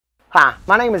Hi,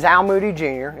 my name is Al Moody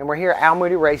Jr. and we're here at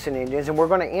Moody Race Engines, and we're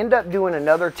going to end up doing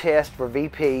another test for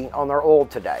VP on their oil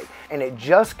today. And it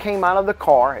just came out of the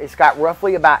car. It's got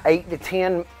roughly about 8 to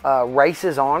 10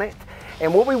 races on it.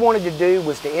 And what we wanted to do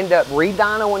was to end up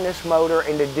re-dynoing this motor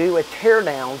and to do a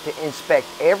teardown to inspect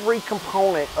every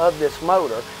component of this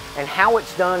motor and how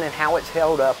it's done and how it's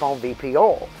held up on VP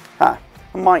oil. Hi,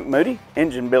 I'm Mike Moody,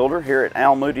 engine builder here at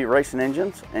Al Moody Racing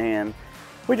Engines, and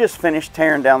we just finished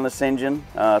tearing down this engine,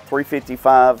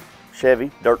 355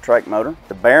 Chevy dirt track motor.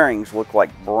 The bearings look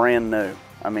like brand new.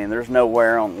 I mean, there's no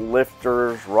wear on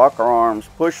lifters, rocker arms,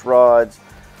 push rods,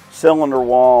 cylinder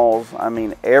walls. I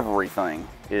mean, everything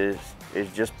is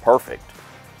just perfect.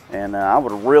 And I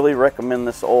would really recommend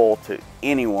this oil to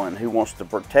anyone who wants to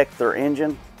protect their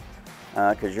engine,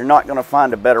 because you're not going to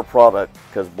find a better product,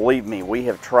 because believe me, we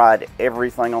have tried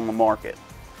everything on the market,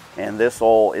 and this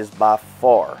oil is by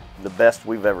far the best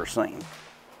we've ever seen.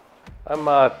 I'm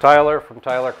Tyler from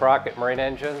Crockett Marine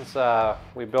Engines.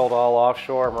 We build all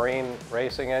offshore marine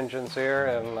racing engines here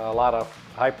and a lot of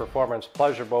high-performance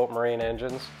pleasure boat marine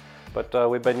engines. But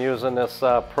we've been using this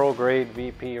pro-grade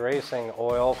VP racing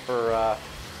oil for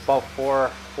about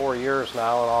four years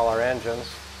now in all our engines.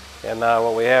 And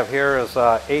what we have here is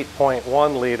a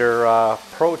 8.1 liter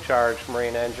pro-charged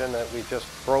marine engine that we just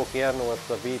broke in with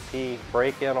the VP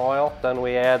break-in oil. Then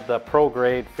we add the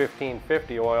pro-grade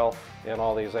 1550 oil in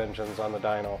all these engines on the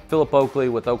dyno. Phillip Oakley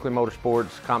with Oakley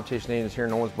Motorsports competition engines here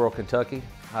in Owensboro, Kentucky.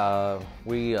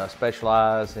 We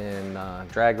specialize in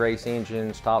drag race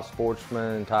engines, top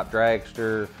sportsman, top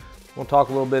dragster. We'll talk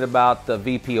a little bit about the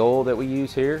VP oil that we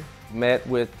use here. Met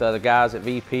with the guys at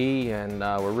VP, and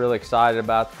we're really excited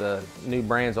about the new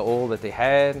brands of oil that they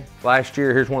had. Last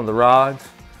year, here's one of the rods,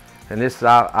 and this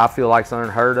I feel like it's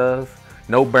unheard of.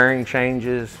 No bearing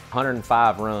changes,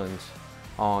 105 runs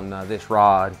on this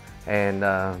rod, and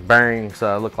bearings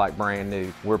look like brand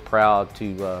new. We're proud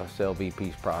to sell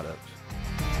VP's products.